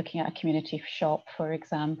 if you're looking at a community shop, for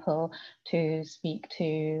example, to speak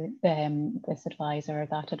to this advisor or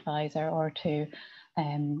that advisor, or to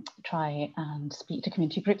try and speak to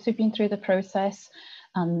community groups who've been through the process,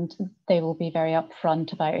 and they will be very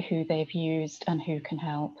upfront about who they've used and who can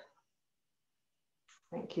help.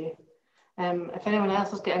 Thank you. If anyone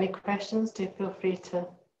else has got any questions, do feel free to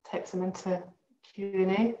text them into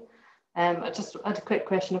Q&A. I just had a quick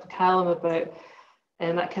question of Calum about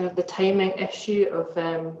that kind of the timing issue of,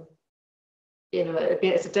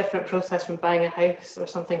 it's a different process from buying a house or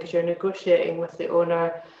something because you're negotiating with the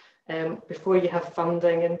owner before you have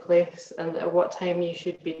funding in place, and at what time you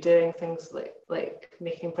should be doing things like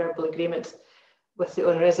making verbal agreements with the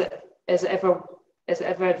owner. Is it ever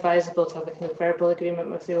advisable to have a kind of verbal agreement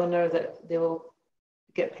with the owner that they will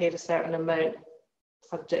get paid a certain amount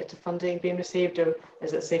subject to funding being received, or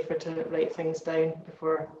is it safer to write things down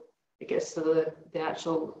before it gets to the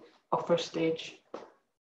actual offer stage?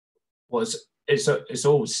 Well, it's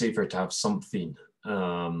always safer to have something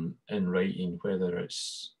in writing, whether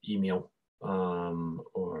it's email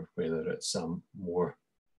or whether it's more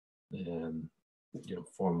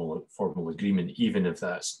formal agreement, even if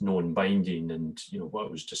that's non-binding. And what I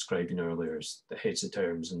was describing earlier is the heads of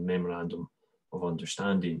terms and memorandum of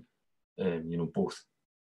understanding, both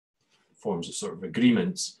forms of sort of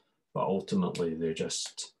agreements, but ultimately they're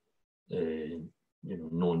just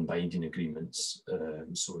non-binding agreements.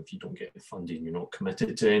 So if you don't get the funding, you're not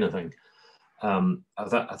committed to anything.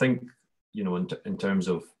 I think you know, in terms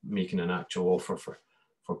of making an actual offer for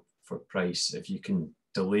price, if you can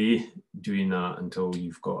delay doing that until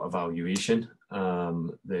you've got a valuation,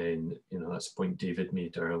 then, you know, that's a point David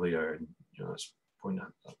made earlier, and, you know, that's a point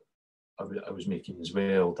I was making as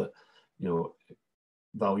well, that, you know,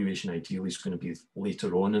 valuation ideally is going to be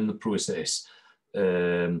later on in the process,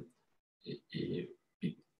 you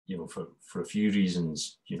know, for a few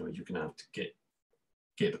reasons. You know, you're going to have to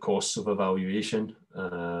get the costs of a valuation,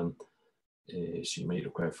 so you might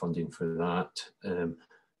require funding for that.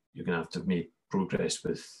 You're going to have to make progress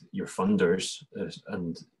with your funders,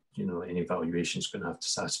 and, you know, any valuation is going to have to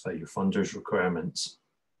satisfy your funders' requirements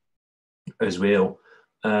as well.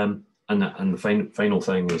 And the final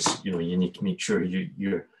thing is, you know, you need to make sure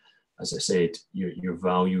you're, as I said, you're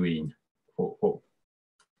valuing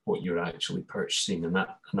what you're actually purchasing, and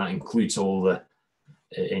that includes all the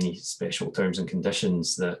any special terms and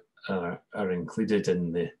conditions that are included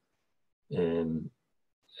in the in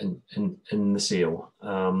the sale.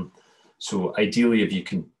 So ideally, if you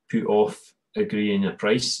can put off agreeing a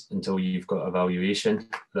price until you've got a valuation,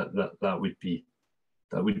 that would be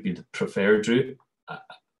the preferred route.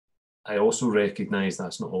 I also recognise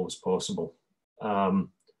that's not always possible, and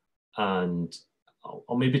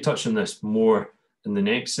I'll maybe touch on this more in the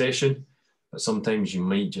next session. But sometimes you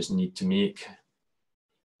might just need to make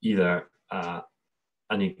either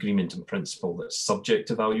an agreement in principle that's subject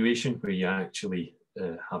to valuation, where you actually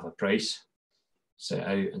have a price set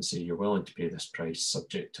out and say you're willing to pay this price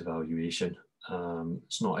subject to valuation.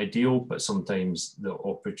 It's not ideal, but sometimes the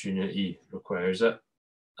opportunity requires it.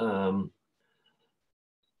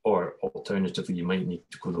 Or alternatively, you might need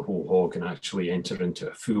to go the whole hog and actually enter into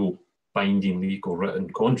a full binding legal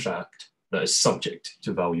written contract that is subject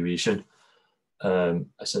to valuation.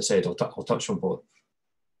 As I said, I'll touch on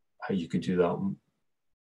how you could do that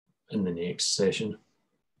in the next session.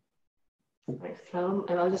 Thanks, Calum.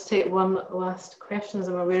 And I'll just take one last question as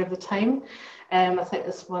I'm aware of the time. I think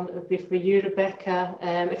this one would be for you, Rebekah.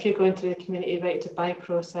 If you're going through the community right to buy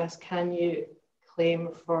process, can you claim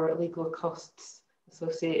for legal costs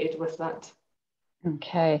associated with that?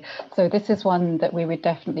 Okay, so this is one that we would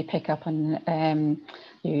definitely pick up on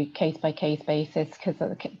case-by-case basis, because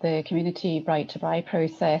the community right to buy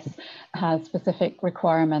process has specific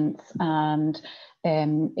requirements, and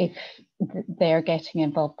if they're getting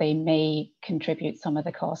involved, they may contribute some of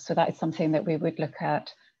the costs. So that is something that we would look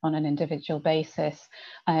at on an individual basis,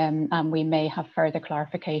 and we may have further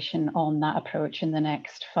clarification on that approach in the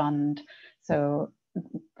next fund. So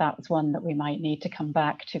that's one that we might need to come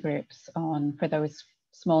back to groups on for those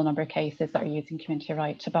small number of cases that are using community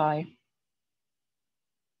right to buy.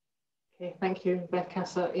 Okay, thank you, Rebekah.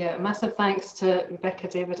 So yeah, massive thanks to Rebekah,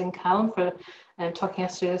 David and Calum for talking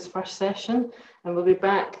us through this first session. And we'll be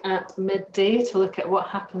back at midday to look at what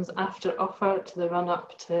happens after offer to the run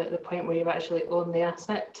up to the point where you actually own the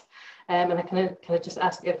asset. And I can just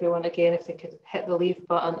ask everyone again if they could hit the leave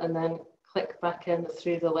button and then click back in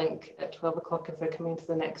through the link at 12 o'clock if they're coming to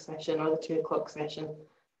the next session or the 2 o'clock session.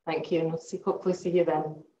 Thank you, and we'll hopefully see you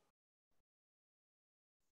then.